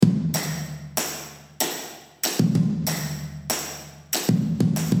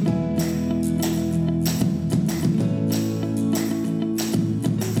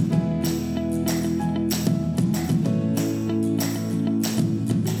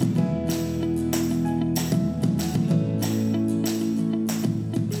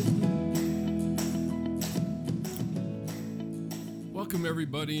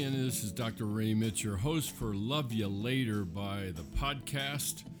everybody, and this is Dr. Ray Mitch, your host for Love Ya Later by the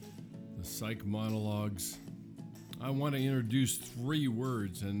podcast, the Psych Monologues. I want to introduce 3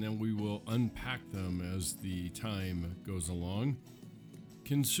 words, and then we will unpack them as the time goes along.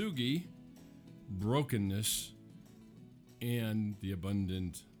 Kintsugi, brokenness, and the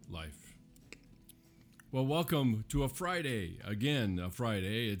abundant life. Well, welcome to a Friday. Again, a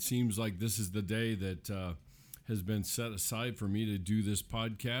Friday. It seems like this is the day that has been set aside for me to do this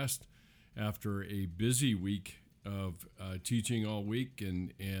podcast after a busy week of teaching all week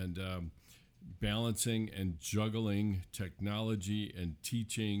and balancing and juggling technology and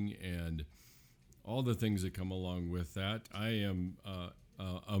teaching and all the things that come along with that. I am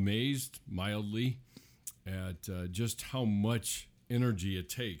amazed mildly at just how much energy it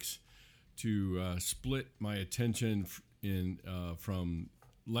takes to split my attention from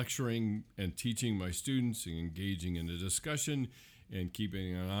lecturing and teaching my students and engaging in a discussion and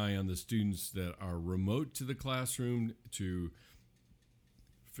keeping an eye on the students that are remote to the classroom, to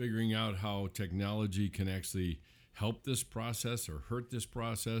figuring out how technology can actually help this process or hurt this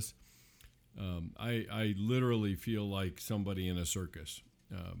process. I literally feel like somebody in a circus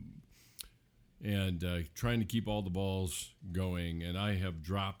and trying to keep all the balls going. And I have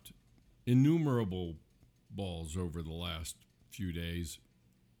dropped innumerable balls over the last few days.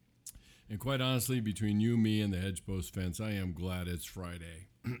 And quite honestly, between you, me, and the hedge post fence, I am glad it's Friday.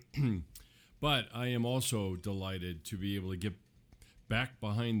 But I am also delighted to be able to get back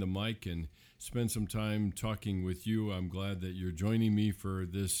behind the mic and spend some time talking with you. I'm glad that you're joining me for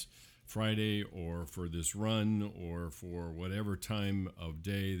this Friday or for this run or for whatever time of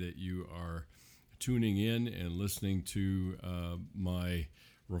day that you are tuning in and listening to my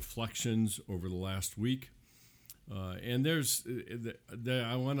reflections over the last week. And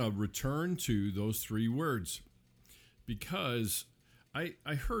I want to return to those 3 words because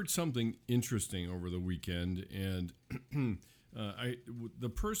I heard something interesting over the weekend, and the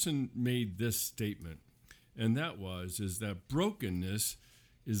person made this statement, and that is that brokenness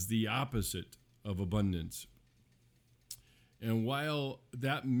is the opposite of abundance. And while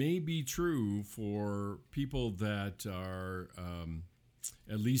that may be true for people that are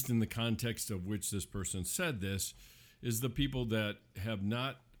at least in the context of which this person said this, is the people that have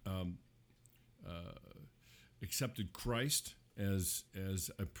not accepted Christ as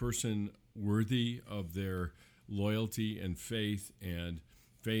a person worthy of their loyalty and faith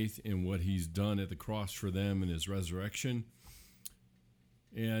in what he's done at the cross for them and his resurrection.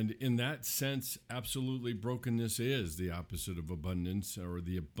 And in that sense, absolutely, brokenness is the opposite of abundance or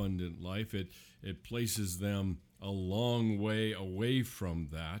the abundant life. It places them a long way away from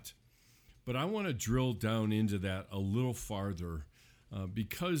that. But I want to drill down into that a little farther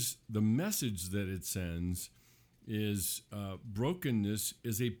because the message that it sends is brokenness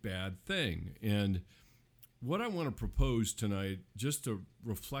is a bad thing. And what I want to propose tonight, just to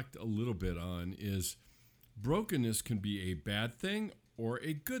reflect a little bit on, is brokenness can be a bad thing or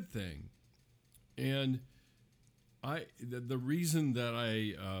a good thing. And the reason that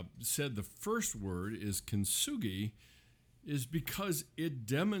I said the first word is kintsugi is because it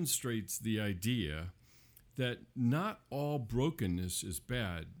demonstrates the idea that not all brokenness is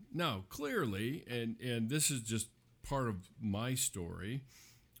bad. Now, clearly, and this is just part of my story,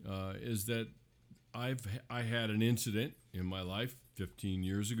 is that I had an incident in my life 15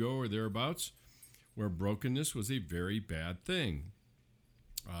 years ago or thereabouts where brokenness was a very bad thing.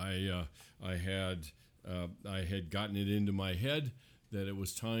 I had gotten it into my head that it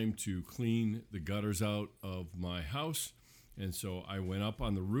was time to clean the gutters out of my house. And so I went up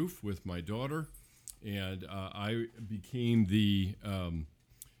on the roof with my daughter, and I became the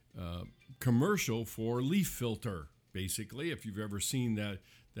commercial for leaf filter, basically. If you've ever seen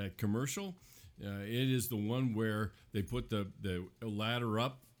that commercial, it is the one where they put the ladder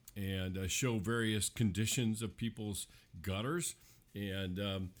up and show various conditions of people's gutters.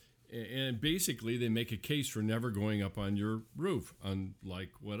 And basically, they make a case for never going up on your roof,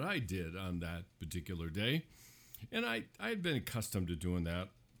 unlike what I did on that particular day. And I had been accustomed to doing that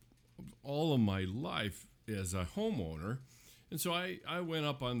all of my life as a homeowner. And so I went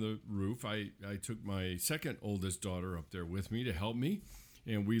up on the roof. I took my second oldest daughter up there with me to help me.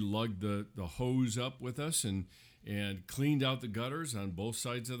 And we lugged the hose up with us and cleaned out the gutters on both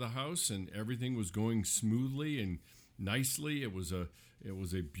sides of the house. And everything was going smoothly and nicely. It was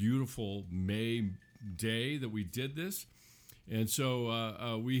a beautiful May day that we did this. And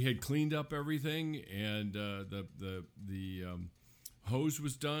so we had cleaned up everything, and the hose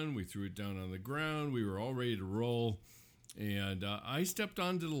was done. We threw it down on the ground. We were all ready to roll. And I stepped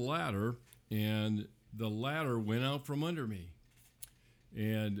onto the ladder, and the ladder went out from under me.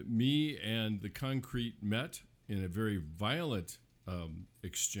 And me and the concrete met in a very violent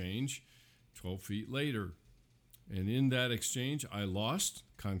exchange 12 feet later. And in that exchange, I lost.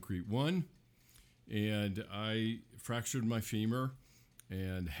 Concrete won. And I fractured my femur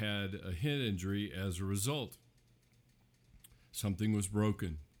and had a head injury as a result. Something was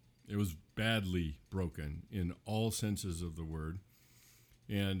broken. It was badly broken in all senses of the word.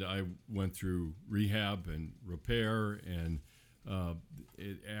 And I went through rehab and repair, and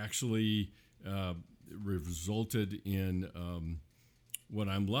it actually resulted in what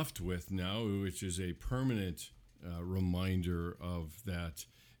I'm left with now, which is a permanent reminder of that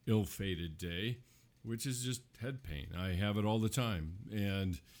ill-fated day, which is just head pain. I have it all the time,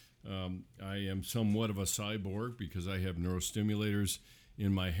 and I am somewhat of a cyborg because I have neurostimulators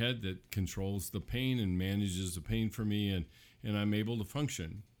in my head that controls the pain and manages the pain for me, and I'm able to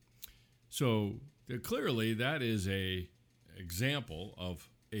function. So clearly that is a example of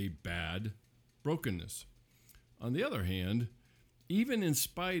a bad brokenness. On the other hand, even in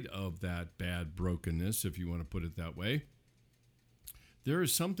spite of that bad brokenness, if you want to put it that way, there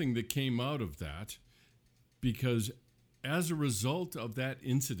is something that came out of that, because as a result of that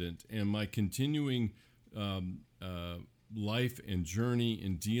incident and my continuing life and journey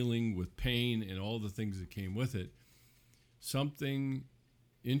in dealing with pain and all the things that came with it, something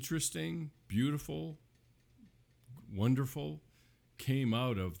interesting, beautiful, wonderful came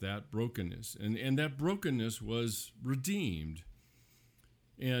out of that brokenness. And that brokenness was redeemed.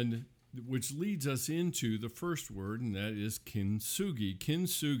 And which leads us into the first word, and that is kintsugi.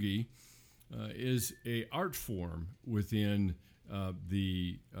 Kintsugi is a art form within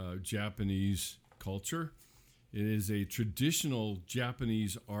the Japanese culture. It is a traditional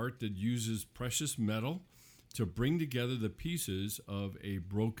Japanese art that uses precious metal to bring together the pieces of a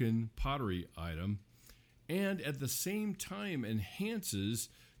broken pottery item, and at the same time enhances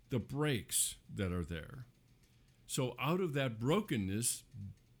the breaks that are there. So out of that brokenness,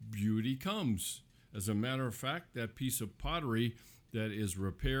 beauty comes. As a matter of fact, that piece of pottery that is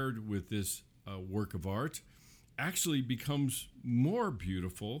repaired with this work of art actually becomes more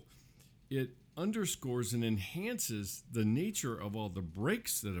beautiful. It underscores and enhances the nature of all the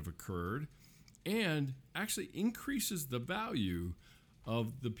breaks that have occurred, and actually increases the value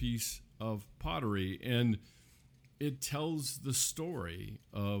of the piece of pottery. And it tells the story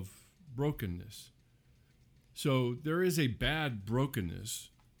of brokenness. So there is a bad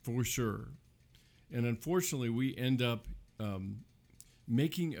brokenness for sure. And unfortunately, we end up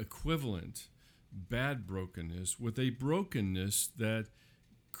making equivalent bad brokenness with a brokenness that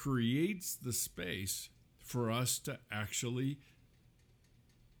creates the space for us to actually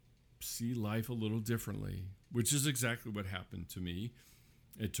see life a little differently, which is exactly what happened to me.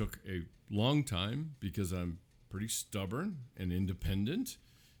 It took a long time because I'm pretty stubborn and independent,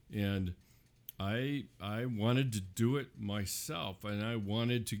 and I wanted to do it myself, and I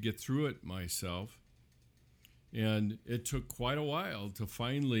wanted to get through it myself. And it took quite a while to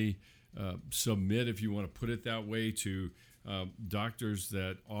finally submit, if you want to put it that way, to doctors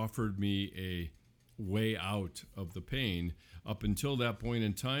that offered me a way out of the pain. Up until that point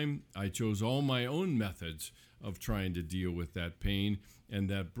in time, I chose all my own methods of trying to deal with that pain, and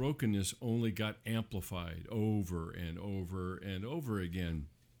that brokenness only got amplified over and over and over again.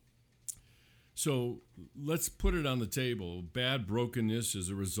 So let's put it on the table. Bad brokenness is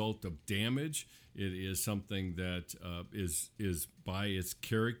a result of damage. It is something that is by its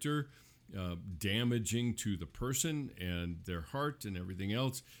character damaging to the person and their heart and everything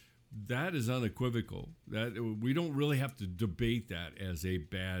else. That is unequivocal. That we don't really have to debate that as a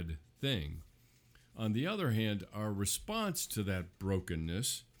bad thing. On the other hand, our response to that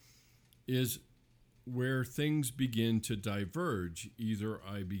brokenness is where things begin to diverge. Either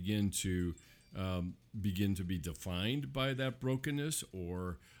I begin to be defined by that brokenness,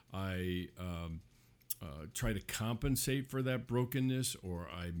 or I try to compensate for that brokenness, or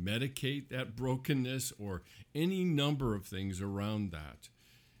I medicate that brokenness, or any number of things around that.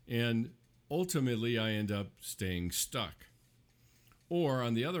 And ultimately, I end up staying stuck. Or,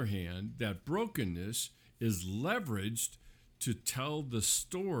 on the other hand, that brokenness is leveraged to tell the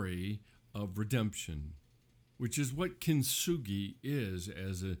story of redemption, which is what kintsugi is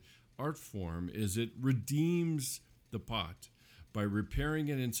as an art form. Is it redeems the pot by repairing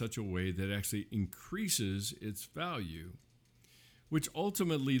it in such a way that actually increases its value, which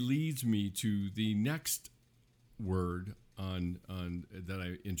ultimately leads me to the next word on that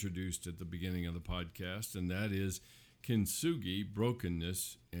I introduced at the beginning of the podcast, and that is kintsugi,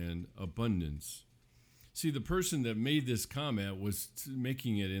 brokenness, and abundance. See, the person that made this comment was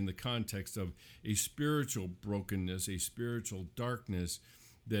making it in the context of a spiritual brokenness, a spiritual darkness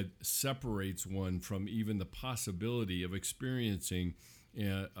that separates one from even the possibility of experiencing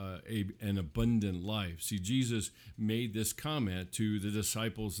an abundant life. See, Jesus made this comment to the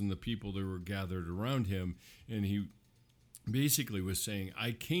disciples and the people that were gathered around him, and he basically was saying,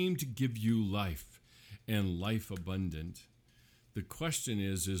 I came to give you life and life abundant. The question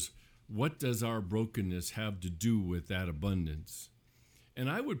is what does our brokenness have to do with that abundance? And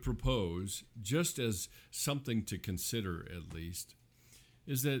I would propose, just as something to consider at least,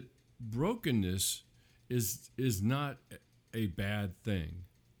 is that brokenness is not a bad thing.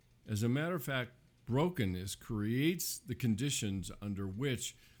 As a matter of fact, brokenness creates the conditions under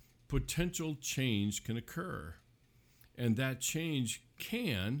which potential change can occur. And that change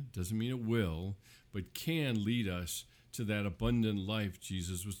doesn't mean it will, but can lead us to that abundant life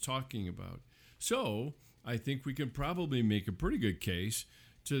Jesus was talking about. So I think we can probably make a pretty good case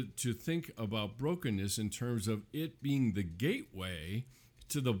to think about brokenness in terms of it being the gateway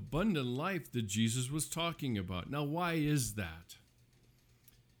to the abundant life that Jesus was talking about. Now, why is that?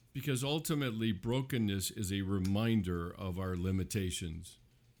 Because ultimately, brokenness is a reminder of our limitations,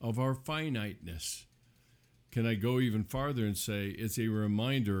 of our finiteness. Can I go even farther and say it's a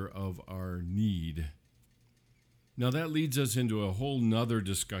reminder of our need? Now, that leads us into a whole nother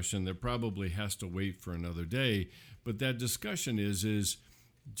discussion that probably has to wait for another day. But that discussion is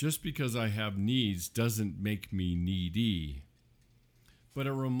just because I have needs doesn't make me needy. But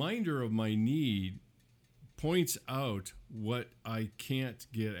a reminder of my need points out what I can't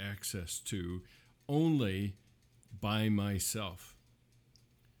get access to only by myself.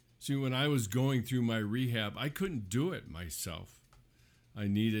 See, when I was going through my rehab, I couldn't do it myself. I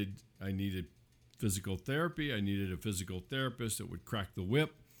needed physical therapy. I needed a physical therapist that would crack the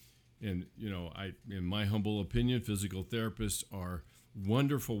whip. And, in my humble opinion, physical therapists are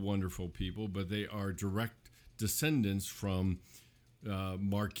wonderful, wonderful people, but they are direct descendants from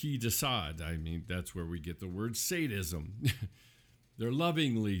Marquis de Sade. I mean, that's where we get the word sadism. They're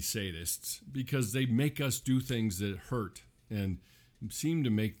lovingly sadists because they make us do things that hurt and seem to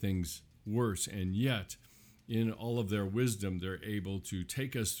make things worse. And yet, in all of their wisdom, they're able to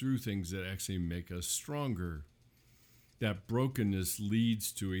take us through things that actually make us stronger. That brokenness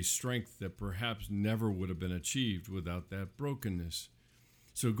leads to a strength that perhaps never would have been achieved without that brokenness.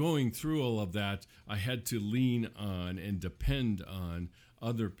 So going through all of that, I had to lean on and depend on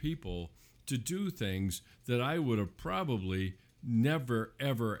other people to do things that I would have probably never,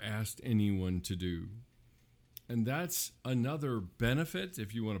 ever asked anyone to do. And that's another benefit,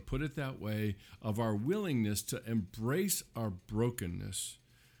 if you want to put it that way, of our willingness to embrace our brokenness,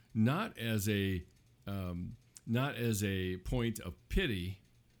 not as a point of pity,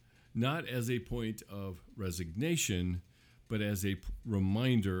 not as a point of resignation, but as a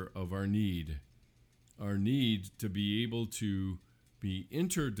reminder of our need to be able to be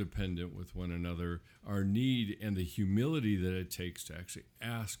interdependent with one another, our need and the humility that it takes to actually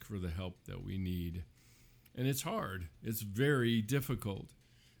ask for the help that we need. And it's hard. It's very difficult.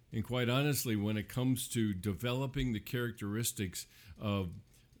 And quite honestly, when it comes to developing the characteristics of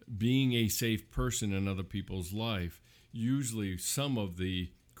being a safe person in other people's life, usually some of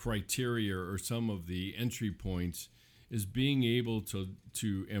the criteria or some of the entry points is being able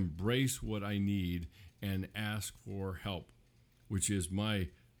to embrace what I need and ask for help, which is my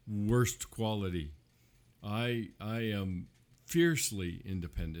worst quality. I am fiercely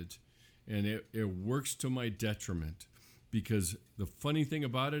independent, and it works to my detriment, because the funny thing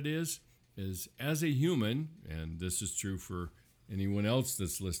about it is as a human, and this is true for anyone else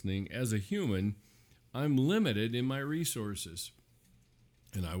that's listening, as a human, I'm limited in my resources,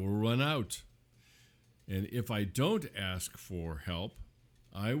 and I will run out. And if I don't ask for help,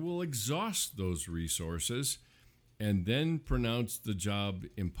 I will exhaust those resources and then pronounce the job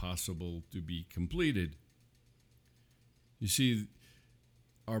impossible to be completed. You see,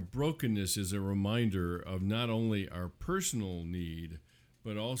 our brokenness is a reminder of not only our personal need,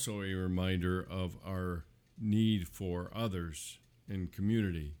 but also a reminder of our need for others and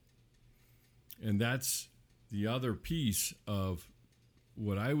community. And that's the other piece of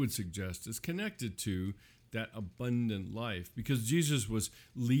what I would suggest is connected to that abundant life, because Jesus was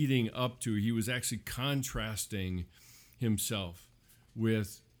leading up to, he was actually contrasting himself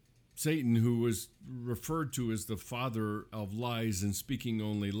with Satan, who was referred to as the father of lies and speaking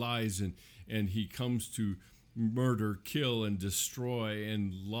only lies, and he comes to murder, kill, and destroy,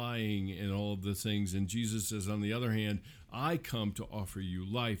 and lying, and all of the things. And Jesus says, on the other hand, I come to offer you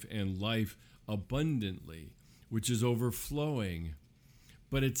life, and life abundantly, which is overflowing.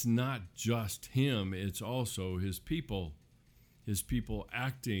 But it's not just him, it's also his people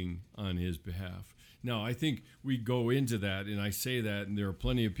acting on his behalf. Now, I think we go into that, and I say that, and there are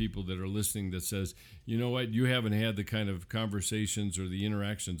plenty of people that are listening that says, you know what, you haven't had the kind of conversations or the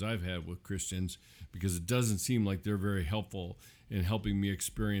interactions I've had with Christians, because it doesn't seem like they're very helpful in helping me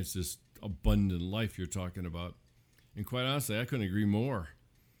experience this abundant life you're talking about. And quite honestly, I couldn't agree more.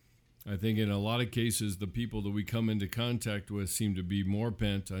 I think in a lot of cases, the people that we come into contact with seem to be more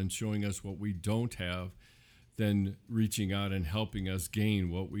bent on showing us what we don't have than reaching out and helping us gain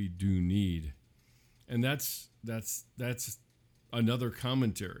what we do need. And that's another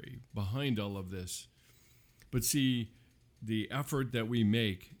commentary behind all of this. But see, the effort that we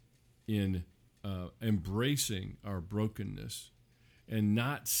make in embracing our brokenness and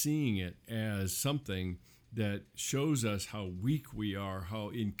not seeing it as something that shows us how weak we are, how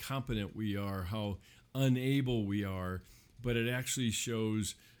incompetent we are, how unable we are, but it actually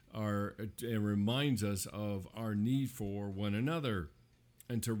shows and reminds us of our need for one another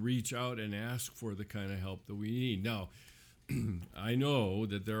and to reach out and ask for the kind of help that we need. Now, I know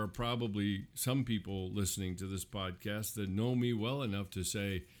that there are probably some people listening to this podcast that know me well enough to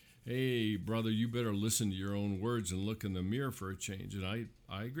say, hey, brother, you better listen to your own words and look in the mirror for a change. And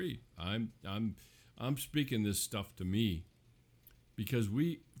I agree. I'm speaking this stuff to me because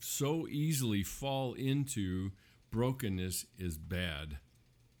we so easily fall into brokenness is bad.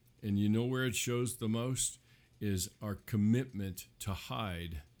 And you know where it shows the most is our commitment to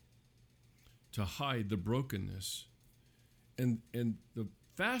hide the brokenness. And the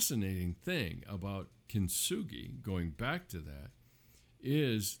fascinating thing about Kintsugi, going back to that,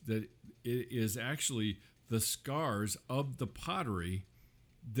 is that it is actually the scars of the pottery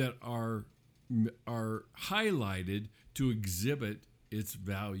that are highlighted to exhibit its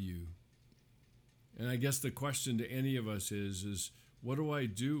value. And I guess the question to any of us is what do I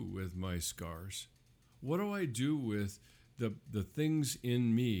do with my scars? What do I do with the things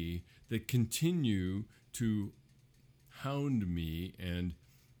in me that continue to hound me and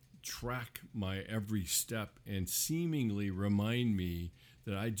track my every step and seemingly remind me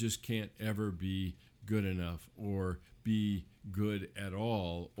that I just can't ever be good enough or be good at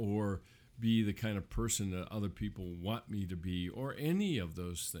all or be the kind of person that other people want me to be or any of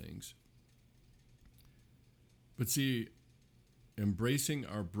those things. But see, embracing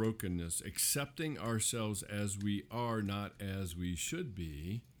our brokenness, accepting ourselves as we are, not as we should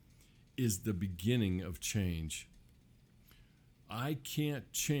be, is the beginning of change. I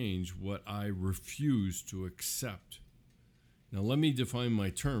can't change what I refuse to accept. Now, let me define my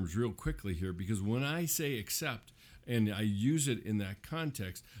terms real quickly here, because when I say accept, and I use it in that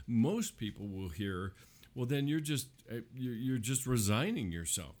context, most people will hear, well, then you're just resigning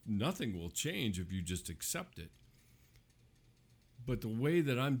yourself. Nothing will change if you just accept it. But the way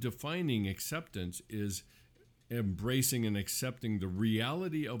that I'm defining acceptance is embracing and accepting the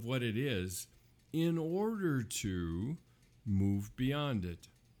reality of what it is in order to move beyond it.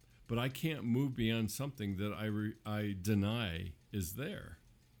 But I can't move beyond something that I deny is there.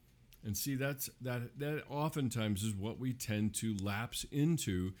 And see, that oftentimes is what we tend to lapse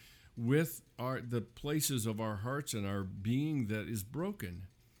into with the places of our hearts and our being that is broken.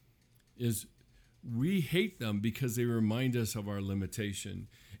 Is we hate them because they remind us of our limitation,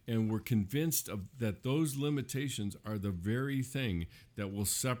 and we're convinced that those limitations are the very thing that will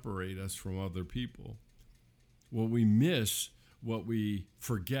separate us from other people. What we miss, what we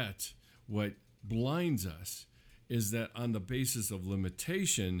forget, what blinds us is that on the basis of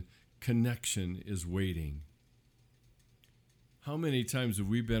limitation, connection is waiting. How many times have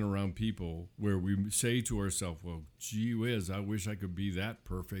we been around people where we say to ourselves, well, gee whiz, I wish I could be that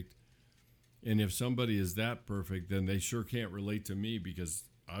perfect. And if somebody is that perfect, then they sure can't relate to me because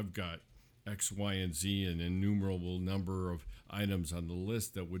I've got X, Y, and Z, an innumerable number of items on the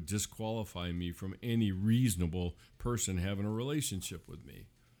list that would disqualify me from any reasonable person having a relationship with me.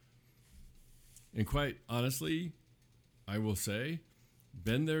 And quite honestly, I will say,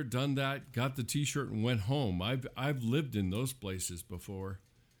 been there, done that, got the t-shirt and went home. I've lived in those places before,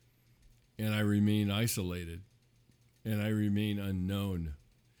 and I remain isolated, and I remain unknown.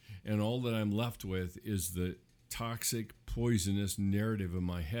 And all that I'm left with is the toxic, poisonous narrative in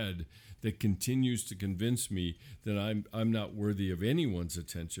my head that continues to convince me that I'm not worthy of anyone's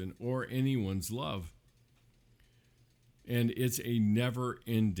attention or anyone's love. And it's a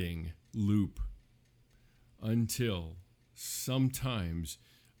never-ending loop until sometimes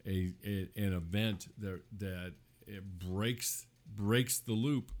an event that it breaks the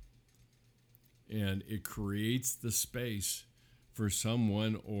loop, and it creates the space for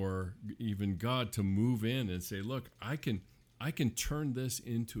someone or even God to move in and say, look, I can I can turn this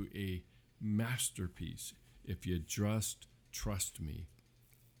into a masterpiece if you just trust me.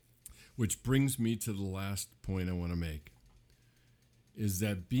 Which brings me to the last point I want to make, is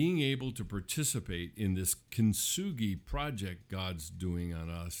that being able to participate in this Kintsugi project God's doing on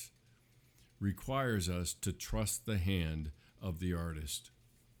us requires us to trust the hand of the artist.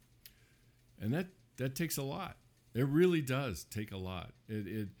 And that takes a lot. It really does take a lot.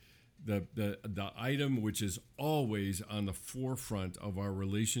 The item which is always on the forefront of our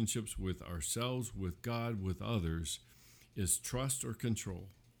relationships with ourselves, with God, with others, is trust or control.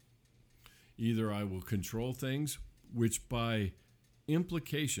 Either I will control things, which by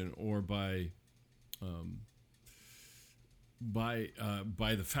implication or by the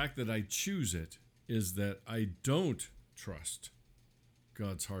fact that I choose it, is that I don't trust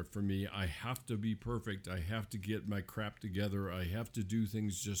God's heart for me. I have to be perfect. I have to get my crap together. I have to do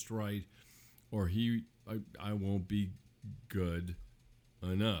things just right, or I won't be good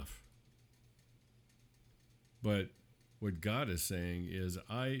enough. But what God is saying is,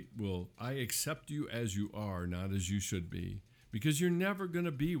 I accept you as you are, not as you should be, because you're never going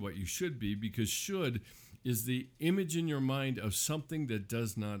to be what you should be, because should is the image in your mind of something that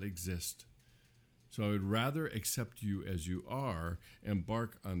does not exist. So I would rather accept you as you are,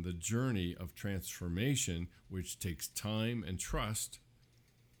 embark on the journey of transformation, which takes time and trust,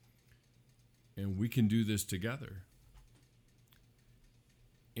 and we can do this together.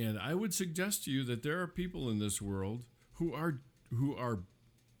 And I would suggest to you that there are people in this world who are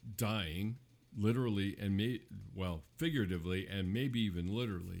dying, literally and figuratively, and maybe even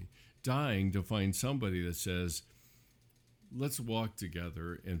literally, dying to find somebody that says, let's walk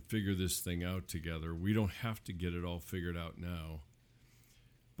together and figure this thing out together. We don't have to get it all figured out now,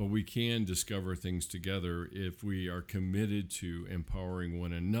 but we can discover things together if we are committed to empowering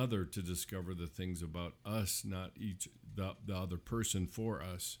one another to discover the things about us, not the other person for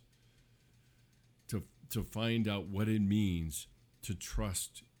us, to find out what it means to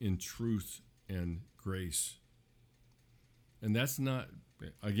trust in truth and grace. And that's not,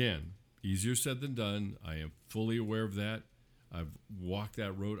 again, easier said than done. I am fully aware of that. I've walked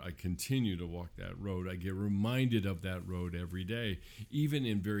that road. I continue to walk that road. I get reminded of that road every day, even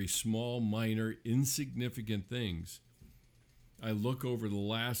in very small, minor, insignificant things. I look over the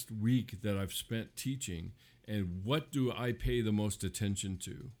last week that I've spent teaching, and what do I pay the most attention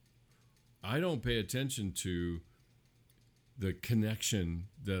to? I don't pay attention to the connection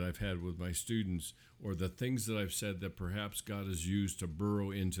that I've had with my students, or the things that I've said that perhaps God has used to burrow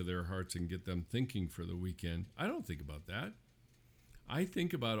into their hearts and get them thinking for the weekend. I don't think about that. I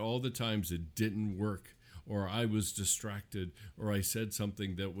think about all the times it didn't work, or I was distracted, or I said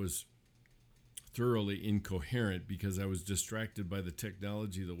something that was thoroughly incoherent because I was distracted by the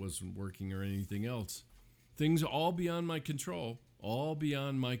technology that wasn't working or anything else. Things all beyond my control, all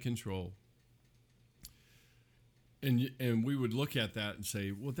beyond my control. And we would look at that and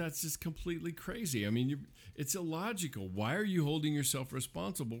say, well, that's just completely crazy. I mean, it's illogical. Why are you holding yourself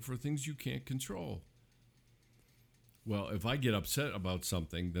responsible for things you can't control? Well, if I get upset about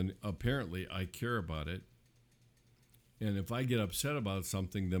something, then apparently I care about it. And if I get upset about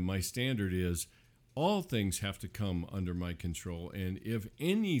something, then my standard is all things have to come under my control. And if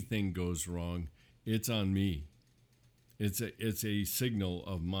anything goes wrong, it's on me. It's a signal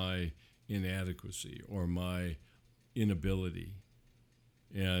of my inadequacy or my inability.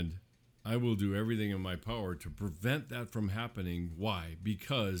 And I will do everything in my power to prevent that from happening. Why?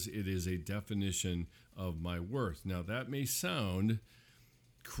 Because it is a definition of my worth. Now, that may sound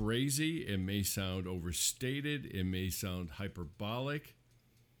crazy. It may sound overstated. It may sound hyperbolic.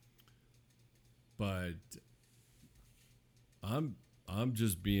 But I'm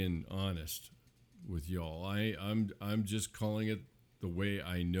just being honest with y'all. I'm just calling it the way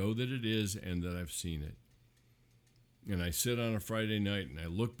I know that it is and that I've seen it. And I sit on a Friday night and I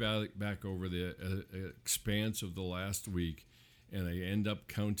look back over the expanse of the last week, and I end up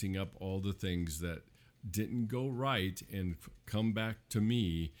counting up all the things that didn't go right and come back to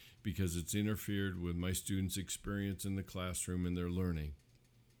me because it's interfered with my students' experience in the classroom and their learning.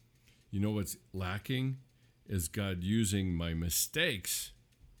 You know what's lacking is God using my mistakes,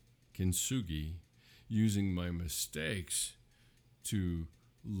 Kintsugi, using my mistakes to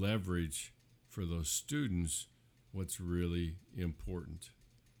leverage for those students what's really important.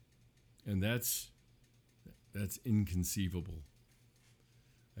 And that's inconceivable.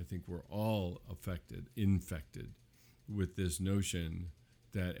 I think we're all infected with this notion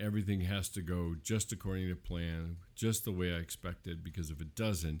that everything has to go just according to plan, just the way I expected, because if it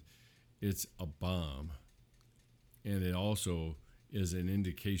doesn't, it's a bomb. And it also is an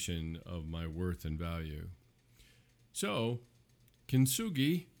indication of my worth and value. So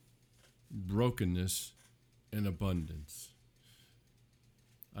Kintsugi, brokenness, and abundance.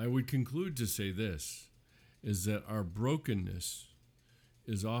 I would conclude to say this, is that our brokenness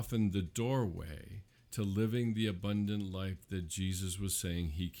is often the doorway to living the abundant life that Jesus was saying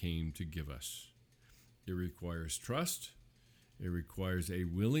he came to give us. It requires trust. It requires a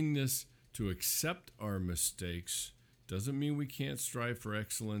willingness to accept our mistakes. Doesn't mean we can't strive for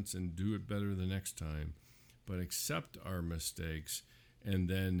excellence and do it better the next time, but accept our mistakes and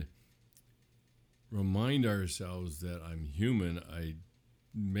then remind ourselves that I'm human, I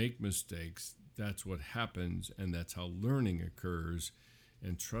make mistakes, that's what happens, and that's how learning occurs,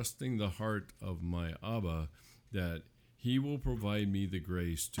 and trusting the heart of my Abba that he will provide me the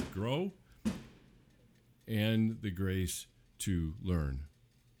grace to grow and the grace to learn.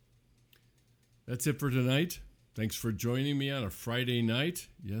 That's it for tonight. Thanks for joining me on a Friday night.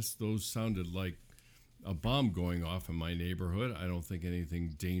 Yes, those sounded like a bomb going off in my neighborhood. I don't think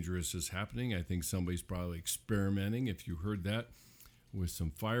anything dangerous is happening. I think somebody's probably experimenting, if you heard that, with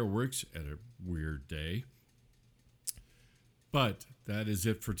some fireworks at a weird day. But that is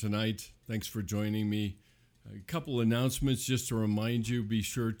it for tonight. Thanks for joining me. A couple announcements just to remind you. Be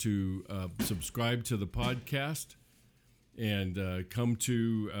sure to subscribe to the podcast and come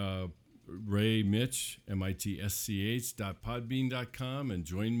to Ray Mitch, mitsch.podbean.com, and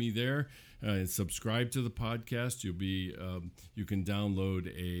join me there and subscribe to the podcast. You can download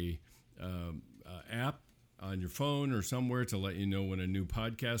a app on your phone or somewhere to let you know when a new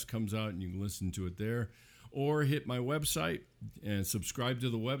podcast comes out, and you can listen to it there. Or hit my website and subscribe to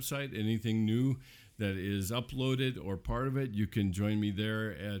the website. Anything new that is uploaded or part of it, you can join me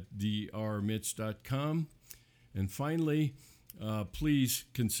there at drmitch.com. And finally, please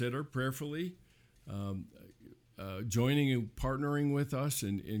consider prayerfully joining and partnering with us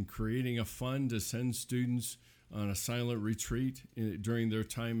in creating a fund to send students on a silent retreat during their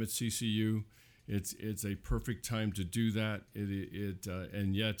time at CCU. It's a perfect time to do that.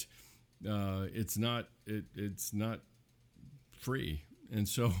 And yet it's not free. And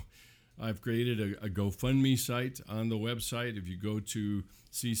so I've created a GoFundMe site on the website. If you go to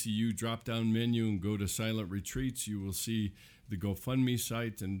CCU drop-down menu and go to Silent Retreats, you will see the GoFundMe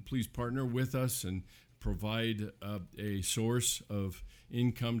site. And please partner with us and provide a source of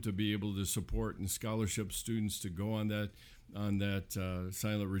income to be able to support and scholarship students to go on that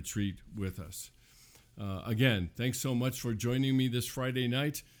silent retreat with us. Again, thanks so much for joining me this Friday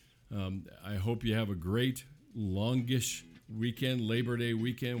night. I hope you have a great, longish weekend, Labor Day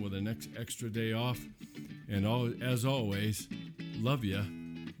weekend, with an extra day off. And as always, love you.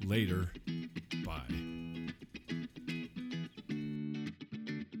 Later. Bye.